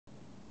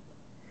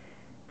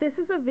This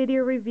is a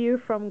video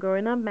review from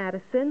Growing Up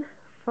Madison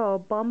for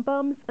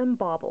Bumbums and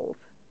Baubles.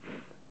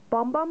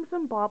 Bumbums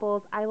and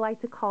Baubles, I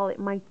like to call it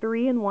my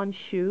 3-in-1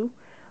 shoe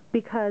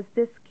because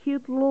this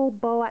cute little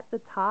bow at the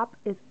top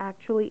is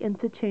actually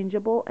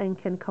interchangeable and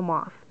can come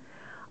off.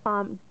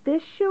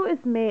 This shoe is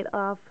made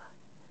of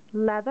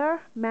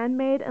leather,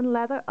 man-made and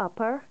leather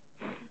upper,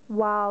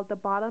 while the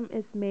bottom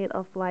is made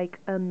of like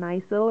a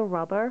nice little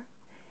rubber.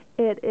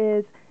 It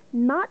is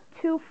not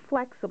too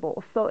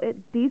flexible, so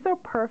these are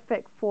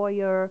perfect for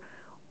your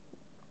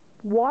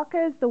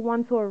walkers, the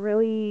ones who are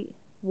really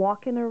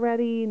walking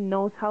already,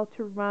 knows how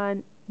to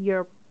run,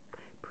 your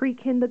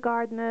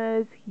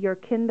pre-kindergartners, your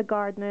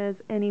kindergartners,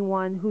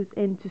 anyone who's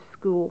into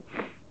school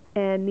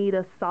and need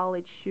a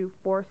solid shoe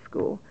for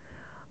school.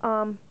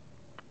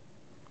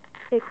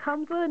 It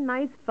comes with a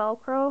nice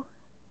Velcro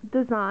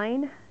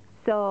design,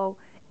 so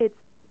it's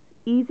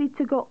easy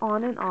to go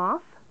on and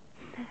off.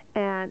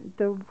 And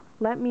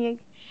let me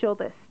show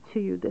this to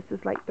you. This is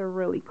like the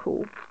really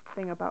cool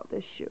thing about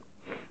this shoe.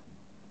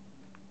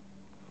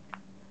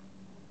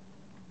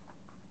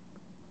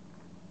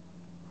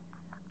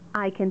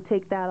 I can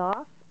take that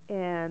off,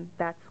 and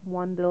that's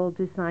one little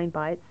design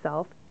by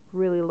itself.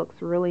 Really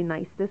looks really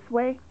nice this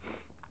way.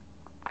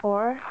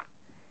 Or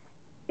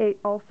it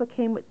also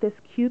came with this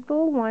cute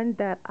little one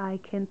that I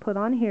can put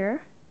on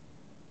here,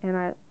 and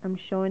I'm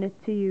showing it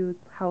to you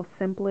how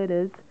simple it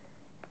is.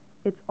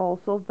 It's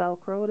also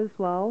Velcroed as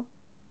well.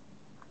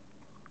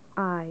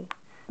 I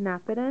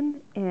snap it in,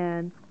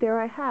 and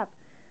there I have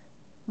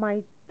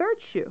my third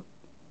shoe.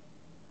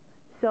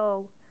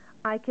 So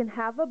I can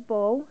have a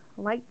bow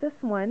like this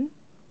one.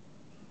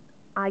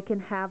 I can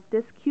have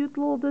this cute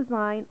little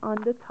design on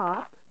the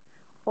top,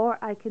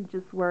 or I can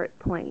just wear it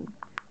plain.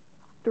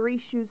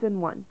 3 shoes in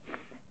one.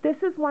 This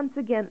is once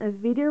again a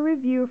video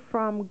review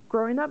from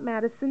Growing Up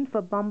Madison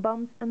for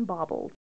Bumbums and Baubles.